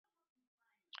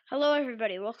Hello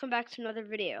everybody, welcome back to another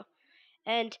video.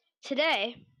 And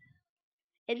today,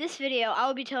 in this video,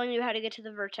 I'll be telling you how to get to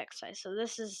the Vertex site. So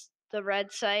this is the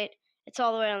red site. It's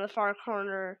all the way on the far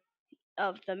corner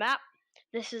of the map.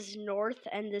 This is north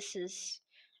and this is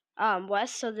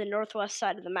west, so the northwest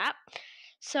side of the map.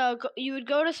 So you would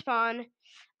go to spawn.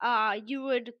 You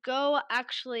would go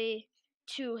actually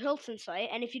to Hilton Site.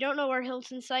 And if you don't know where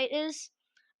Hilton Site is,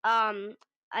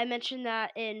 I mentioned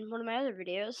that in one of my other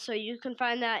videos, so you can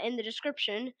find that in the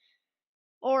description.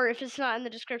 Or if it's not in the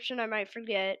description, I might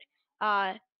forget.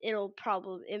 You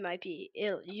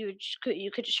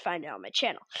could just find it on my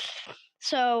channel.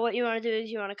 So what you want to do is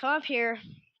you want to come up here,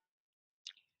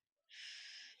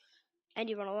 and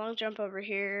you want to long jump over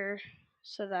here,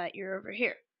 so that you're over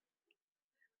here.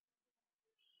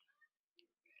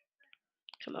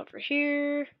 Come over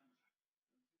here.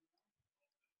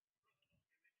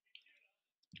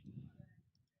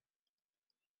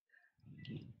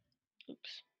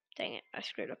 Oops. Dang it, I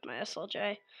screwed up my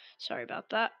SLJ. Sorry about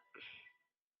that.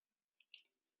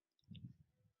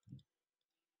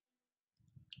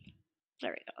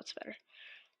 There we go, that's better.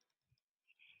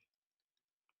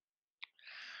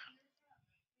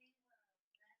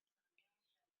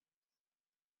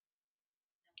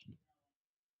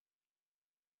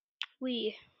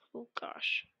 Oh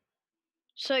gosh.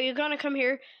 So you're gonna come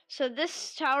here. So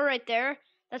this tower right there,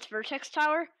 that's Vertex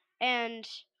Tower, and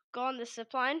go on the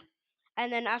zip line.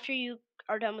 And then after you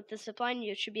are done with the zip line,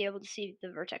 you should be able to see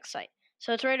the Vertex site.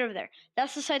 So it's right over there.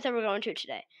 That's the site that we're going to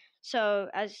today. So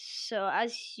as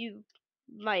you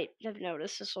might have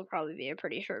noticed, this will probably be a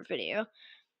pretty short video.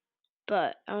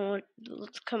 But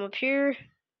let's come up here.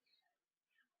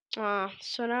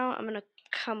 So now I'm gonna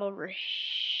come over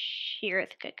here. I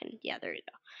think I can. Yeah, there you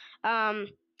go.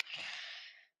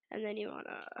 And then you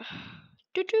wanna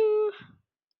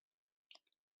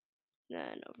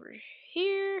then over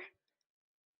here,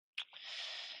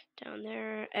 down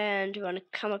there, and you wanna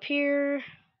come up here,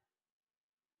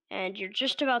 and you're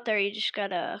just about there. You just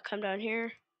gotta come down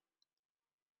here.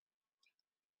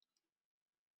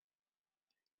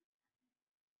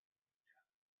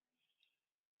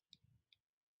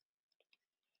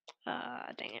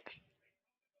 Dang it.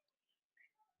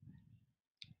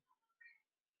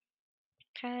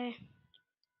 Okay.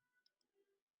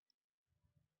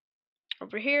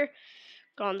 Over here,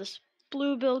 go on this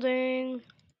blue building.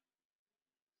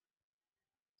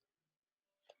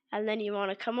 And then you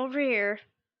want to come over here,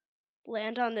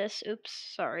 land on this. Oops,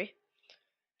 sorry.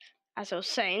 As I was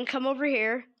saying, come over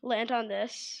here, land on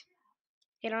this,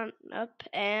 get on up,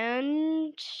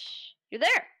 and you're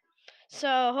there.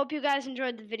 So hope you guys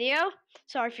enjoyed the video.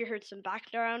 Sorry if you heard some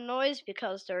background noise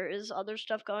because there is other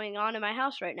stuff going on in my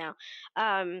house right now.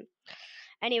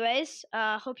 Anyways,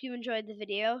 hope you enjoyed the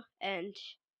video, and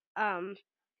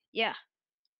yeah,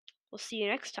 we'll see you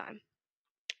next time.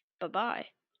 Bye-bye.